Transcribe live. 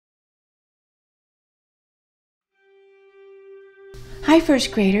Hi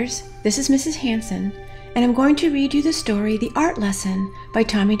first graders, this is Mrs. Hanson, and I'm going to read you the story The Art Lesson by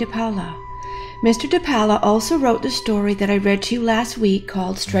Tommy dePaola. Mr. dePaola also wrote the story that I read to you last week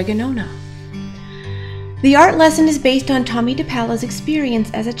called Stregonona. The art lesson is based on Tommy dePaola's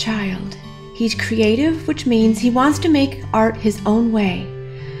experience as a child. He's creative, which means he wants to make art his own way,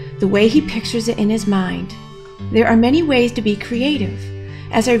 the way he pictures it in his mind. There are many ways to be creative.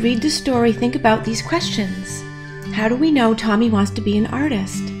 As I read the story, think about these questions. How do we know Tommy wants to be an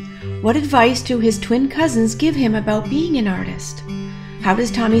artist? What advice do his twin cousins give him about being an artist? How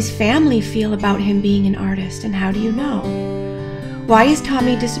does Tommy's family feel about him being an artist, and how do you know? Why is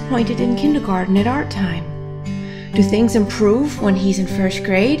Tommy disappointed in kindergarten at art time? Do things improve when he's in first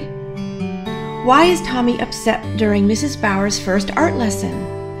grade? Why is Tommy upset during Mrs. Bowers' first art lesson?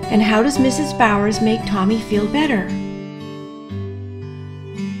 And how does Mrs. Bowers make Tommy feel better?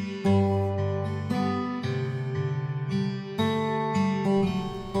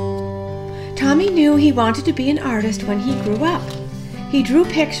 Tommy knew he wanted to be an artist when he grew up. He drew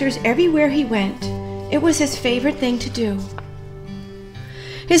pictures everywhere he went. It was his favorite thing to do.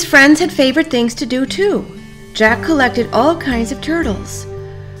 His friends had favorite things to do too. Jack collected all kinds of turtles.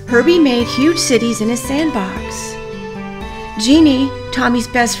 Herbie made huge cities in his sandbox. Jeannie, Tommy's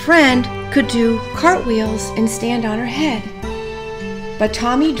best friend, could do cartwheels and stand on her head. But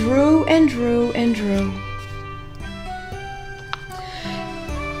Tommy drew and drew and drew.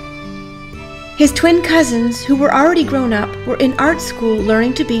 His twin cousins, who were already grown up, were in art school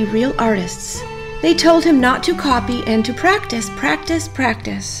learning to be real artists. They told him not to copy and to practice, practice,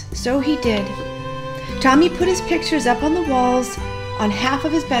 practice. So he did. Tommy put his pictures up on the walls on half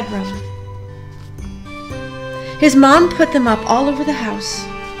of his bedroom. His mom put them up all over the house.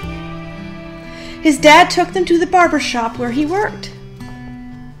 His dad took them to the barber shop where he worked.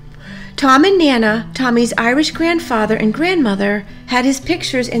 Tom and Nana, Tommy's Irish grandfather and grandmother, had his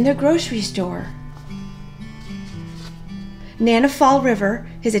pictures in their grocery store. Nana Fall River,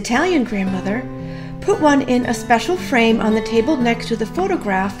 his Italian grandmother, put one in a special frame on the table next to the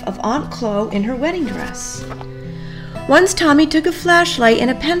photograph of Aunt Chloe in her wedding dress. Once Tommy took a flashlight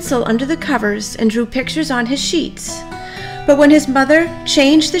and a pencil under the covers and drew pictures on his sheets. But when his mother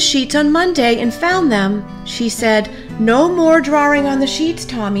changed the sheets on Monday and found them, she said, "No more drawing on the sheets,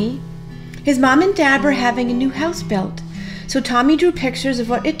 Tommy." His mom and dad were having a new house built, so Tommy drew pictures of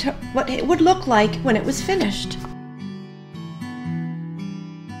what it would look like when it was finished.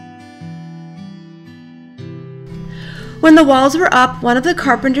 When the walls were up, one of the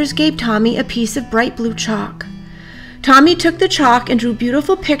carpenters gave Tommy a piece of bright blue chalk. Tommy took the chalk and drew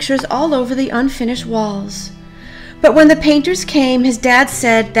beautiful pictures all over the unfinished walls. But when the painters came, his dad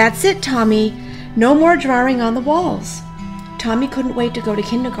said, "That's it, Tommy, no more drawing on the walls." Tommy couldn't wait to go to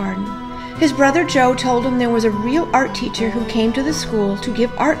kindergarten. His brother Joe told him there was a real art teacher who came to the school to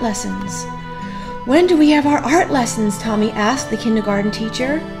give art lessons. "When do we have our art lessons?" Tommy asked the kindergarten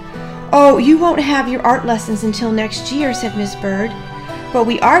teacher. "Oh, you won't have your art lessons until next year," said Miss Bird. "But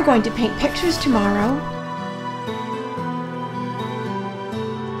we are going to paint pictures tomorrow."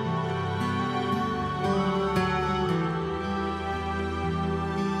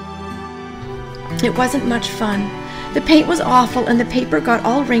 It wasn't much fun. The paint was awful and the paper got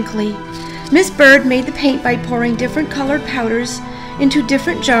all wrinkly. Miss Bird made the paint by pouring different colored powders into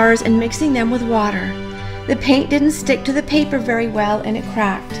different jars and mixing them with water. The paint didn't stick to the paper very well and it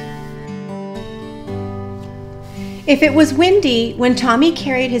cracked. If it was windy, when Tommy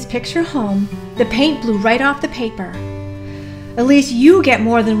carried his picture home, the paint blew right off the paper. "At least you get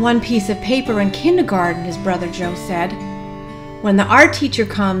more than one piece of paper in kindergarten," his brother Joe said. "When the art teacher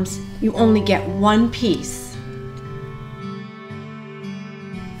comes, you only get one piece."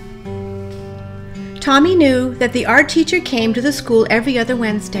 Tommy knew that the art teacher came to the school every other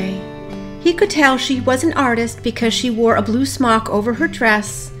Wednesday. He could tell she was an artist because she wore a blue smock over her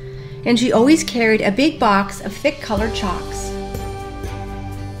dress, and she always carried a big box of thick colored chalks.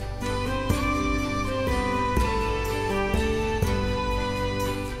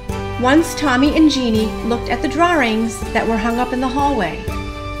 Once Tommy and Jeannie looked at the drawings that were hung up in the hallway.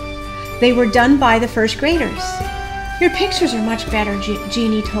 They were done by the first graders. "Your pictures are much better,"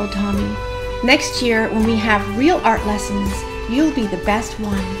 Jeannie told Tommy. "Next year, when we have real art lessons, you'll be the best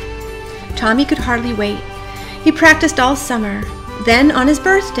one." Tommy could hardly wait. He practiced all summer. Then, on his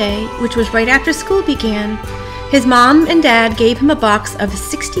birthday, which was right after school began, his mom and dad gave him a box of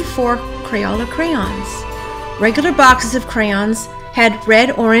 64 Crayola crayons. Regular boxes of crayons had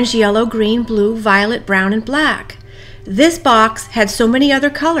red, orange, yellow, green, blue, violet, brown, and black. This box had so many other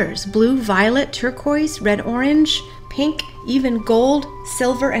colors: blue, violet, turquoise, red, orange, pink, even gold,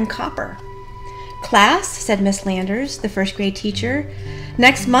 silver, and copper. "Class," said Miss Landers, the first grade teacher,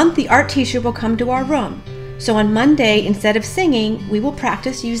 "next month the art teacher will come to our room. So on Monday, instead of singing, we will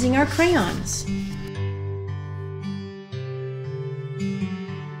practice using our crayons."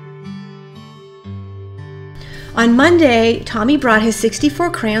 On Monday, Tommy brought his 64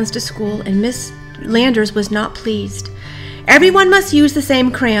 crayons to school, and Miss Landers was not pleased. "Everyone must use the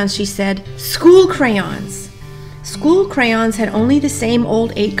same crayons," she said. "School crayons." School crayons had only the same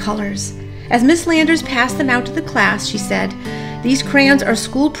old 8 colors. As Miss Landers passed them out to the class, she said, "These crayons are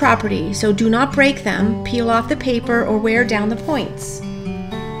school property, so do not break them, peel off the paper, or wear down the points."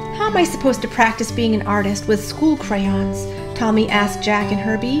 "How am I supposed to practice being an artist with school crayons?" Tommy asked Jack and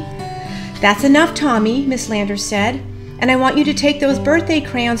Herbie. "That's enough, Tommy," Miss Landers said, "and I want you to take those birthday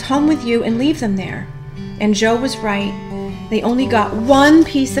crayons home with you and leave them there." And Joe was right. They only got 1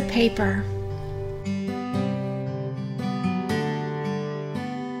 piece of paper.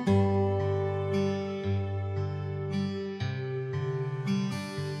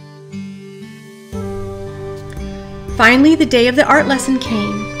 Finally, the day of the art lesson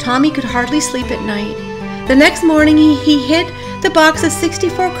came. Tommy could hardly sleep at night. The next morning, he hid the box of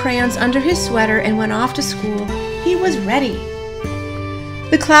 64 crayons under his sweater and went off to school. He was ready.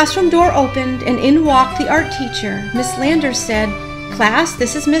 The classroom door opened, and in walked the art teacher. Miss Landers said, "Class,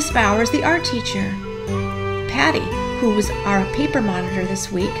 this is Miss Bowers, the art teacher. Patty, who was our paper monitor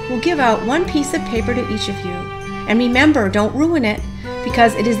this week, will give out 1 piece of paper to each of you. And remember, don't ruin it,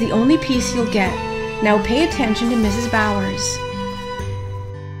 because it is the only piece you'll get. Now pay attention to Mrs. Bowers."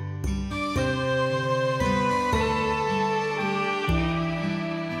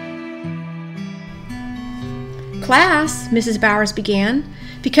 "Class," Mrs. Bowers began,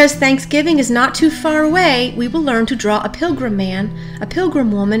 "because Thanksgiving is not too far away, we will learn to draw a pilgrim man, a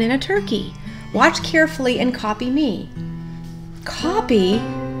pilgrim woman, and a turkey. Watch carefully and copy me." Copy?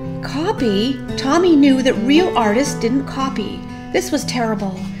 Copy? Tommy knew that real artists didn't copy. This was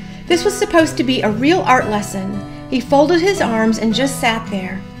terrible. This was supposed to be a real art lesson. He folded his arms and just sat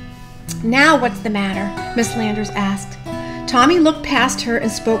there. "Now what's the matter?" Miss Landers asked. Tommy looked past her and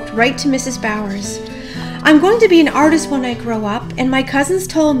spoke right to Mrs. Bowers. "I'm going to be an artist when I grow up, and my cousins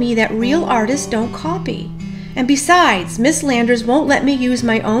told me that real artists don't copy. And besides, Miss Landers won't let me use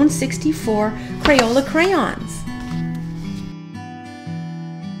my own 64 Crayola crayons."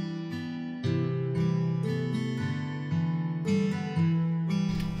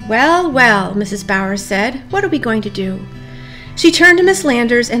 "Well, well," Mrs. Bowers said, "what are we going to do?" She turned to Miss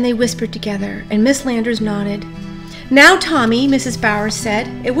Landers, and they whispered together, and Miss Landers nodded. "Now, Tommy," Mrs. Bowers said,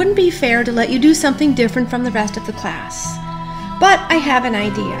 "it wouldn't be fair to let you do something different from the rest of the class. But I have an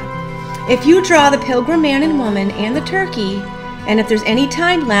idea. If you draw the pilgrim man and woman and the turkey, and if there's any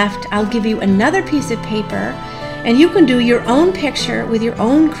time left, I'll give you another piece of paper, and you can do your own picture with your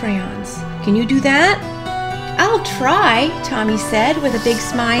own crayons. Can you do that?" "I'll try," Tommy said with a big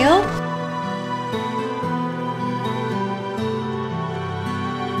smile.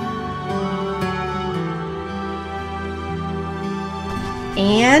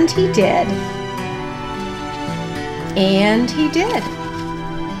 And he did. And he did.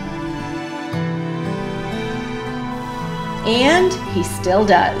 And he still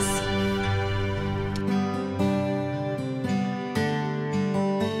does.